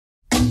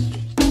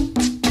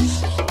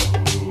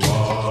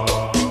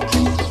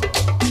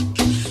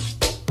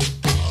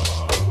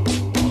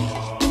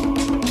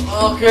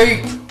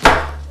Okay.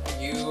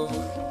 You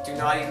do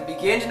not even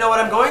begin to know what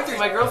I'm going through.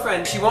 My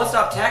girlfriend, she won't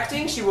stop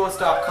texting, she won't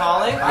stop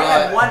calling. I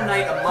have one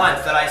night a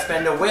month that I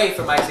spend away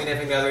from my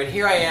significant other, and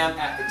here I am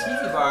at the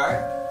Tiki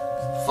Bar.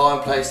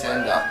 Fine place to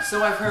end up.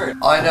 So I've heard.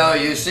 I know,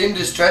 you seem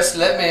distressed.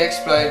 Let me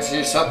explain to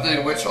you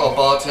something which our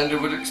bartender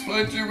would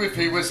explain to you if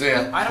he was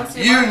here. I don't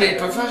see a You need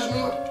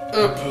bartender.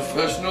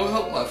 professional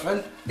help, my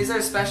friend. Is there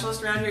a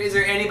specialist around here? Is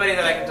there anybody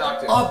that I can talk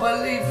to? I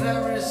believe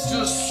there is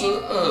just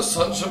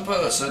such a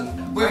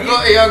person. We've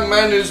got a young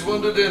man who's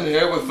wandered in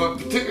here with a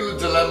particular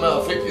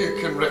dilemma I think you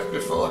can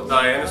rectify.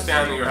 I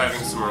understand that you're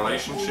having some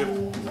relationship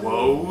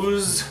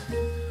woes.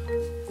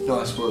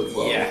 Nice word,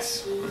 well.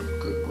 Yes.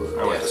 Good word.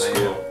 I went to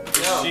school.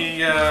 Is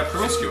she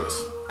promiscuous?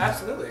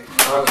 Absolutely.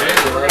 Okay,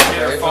 we're going to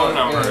get her phone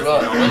number. If you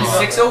don't mind.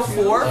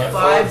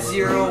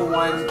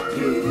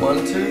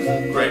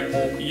 604-501-12.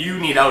 Great. You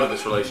need out of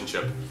this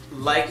relationship.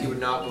 Like you would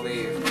not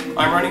believe.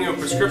 I'm writing you a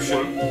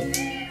prescription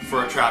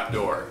for a trap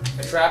door.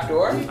 A trap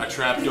door? A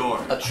trap door.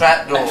 A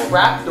trap door. A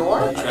trap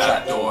door? A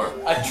trap door.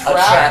 A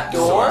trap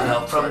door?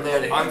 From there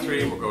to On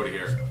three, we'll go to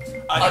here.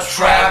 A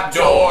trap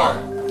door.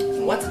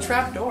 What's a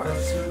trap door?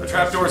 A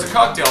trap door is a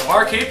cocktail.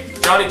 Barkeep,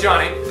 Johnny.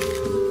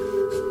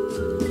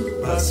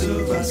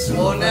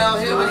 Well, now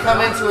here we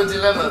come into a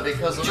dilemma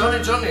because Johnny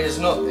is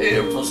not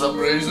here for some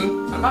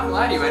reason. I'm not gonna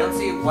lie to you, I don't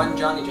see one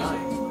Johnny.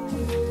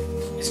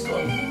 He's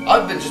gone.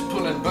 I've been just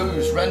pulling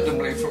booze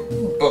randomly from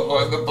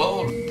behind the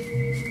bar.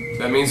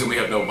 That means that we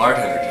have no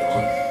bartender,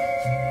 gentlemen.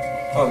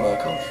 Oh my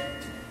gosh.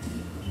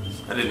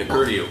 That didn't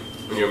occur to you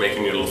when you were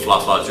making your little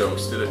fla-fla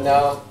jokes, did it?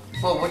 No.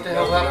 Well, what the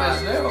hell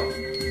happens now?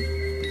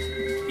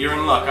 You're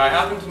in luck. I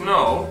happen to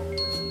know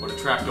what a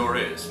trap door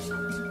is.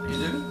 You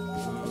do?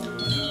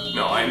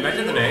 No, I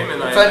invented the name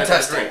and I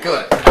Fantastic,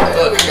 good.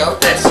 There we go.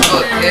 That's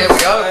good. Here we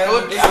go.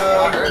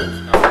 Good.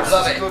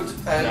 Love it.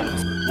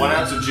 And 1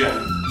 ounce of gin.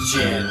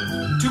 gin.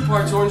 2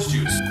 parts orange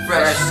juice.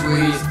 Fresh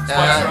squeezed.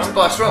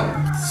 Spice rum.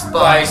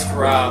 Spice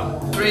rum.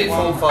 3,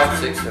 4, 5,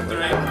 6,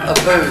 7. A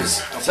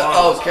booze. So,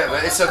 oh, okay,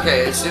 it's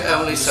okay. It's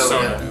only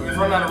soda. We've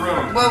run out of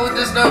room. Well,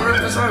 there's no room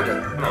for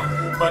soda. No.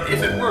 But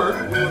if it were,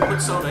 we would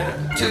put soda in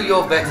it. To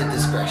your better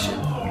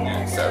discretion.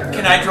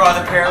 Can I draw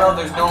the parallel?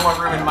 There's no more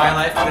room in my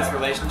life for this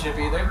relationship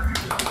either.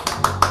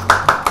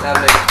 Now,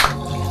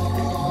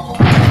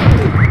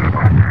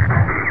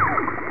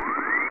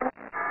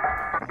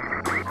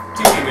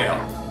 TV mail.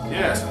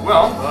 Yes.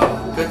 Well,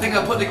 good thing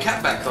I put the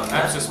cap back on.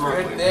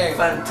 absolutely. Good thing.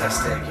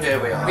 Fantastic. Here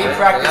we are. We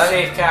practice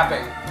safe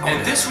capping.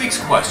 And this week's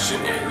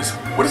question is,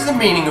 what is the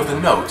meaning of the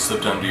note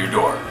slipped under your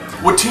door?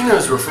 What Tina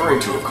is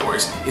referring to, of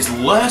course, is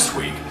last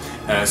week,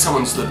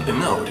 someone slipped a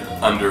note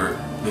under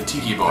the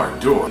Tiki Bar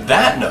door.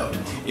 That note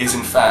is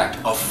in fact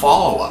a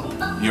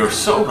follow-up. You're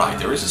so right,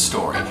 there is a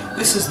story.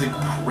 This is the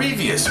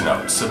previous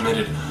note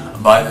submitted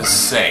by the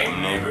same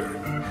neighbor.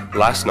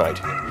 Last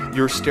night,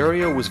 your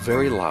stereo was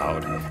very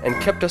loud and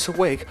kept us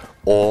awake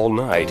all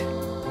night.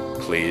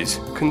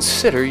 Please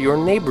consider your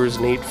neighbor's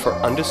need for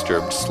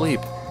undisturbed sleep.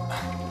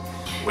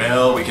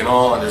 Well, we can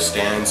all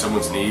understand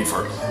someone's need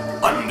for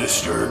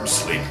undisturbed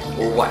sleep.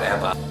 Or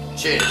whatever.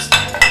 Cheers.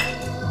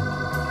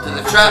 To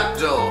the trap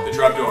door. The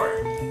trap door.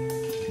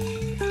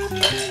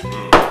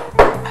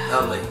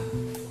 Lovely.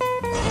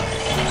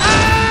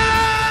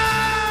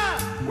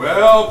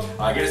 Well,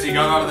 I guess he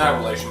got out of that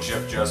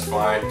relationship just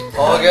fine.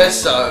 I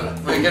guess so.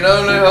 We can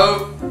only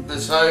hope the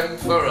same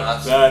for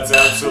us. That's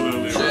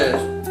absolutely Cheers.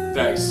 right.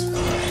 Thanks.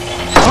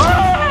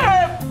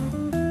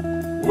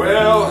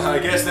 Well, I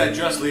guess that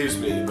just leaves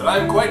me, but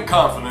I'm quite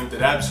confident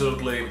that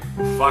absolutely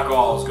fuck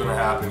all is going to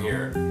happen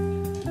here.